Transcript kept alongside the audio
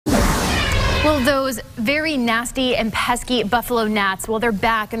Well, those very nasty and pesky buffalo gnats, well, they're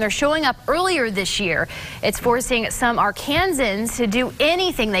back and they're showing up earlier this year. It's forcing some Arkansans to do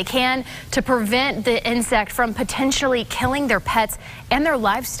anything they can to prevent the insect from potentially killing their pets and their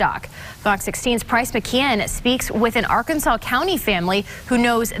livestock. Fox 16's Bryce McKeon speaks with an Arkansas County family who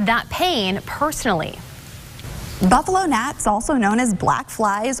knows that pain personally. Buffalo gnats, also known as black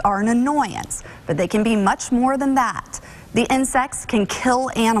flies, are an annoyance, but they can be much more than that. The insects can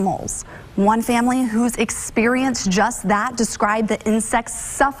kill animals. One family who's experienced just that described the insects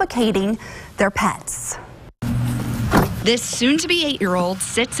suffocating their pets. This soon-to-be 8-year-old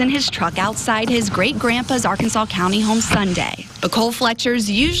sits in his truck outside his great-grandpa's Arkansas County home Sunday. But Cole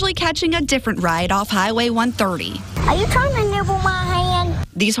Fletcher's usually catching a different ride off Highway 130. Are you trying to nibble my hand?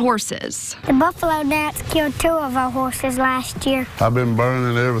 These horses. The buffalo gnats killed 2 of our horses last year. I've been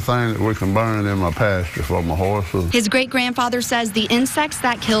burning everything that we can burn in my pasture for my horses. His great-grandfather says the insects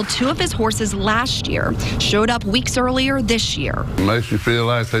that killed 2 of his horses last year showed up weeks earlier this year. It makes you feel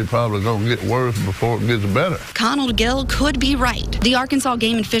like they probably gonna get worse before it gets better. Conald Gill could be right. The Arkansas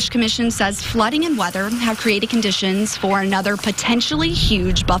Game and Fish Commission says flooding and weather have created conditions for another potentially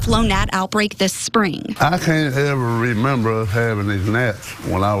huge buffalo gnat outbreak this spring. I can't ever remember us having these gnats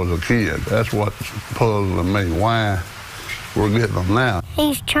when I was a kid. That's what's puzzling me, why we're getting them now.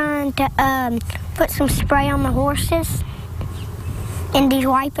 He's trying to put some spray on the horses, and he's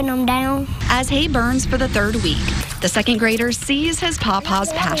wiping them down. As hay burns for the 3rd week, the 2nd grader sees his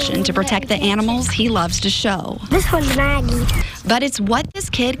papa's passion to protect the animals he loves to show. This one's Maggie. But it's what this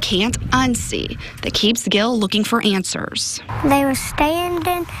kid can't unsee that keeps Gil looking for answers. They were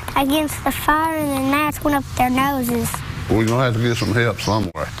standing against the fire, and the gnats went up their noses. We're gonna have to get some help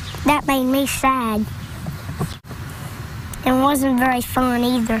somewhere. That made me sad. It wasn't very fun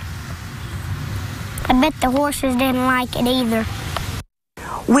either. I bet the horses didn't like it either.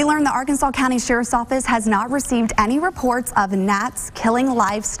 We learned the Arkansas County Sheriff's Office has not received any reports of gnats killing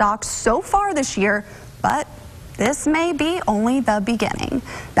livestock so far this year, but this may be only the beginning.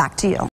 Back to you.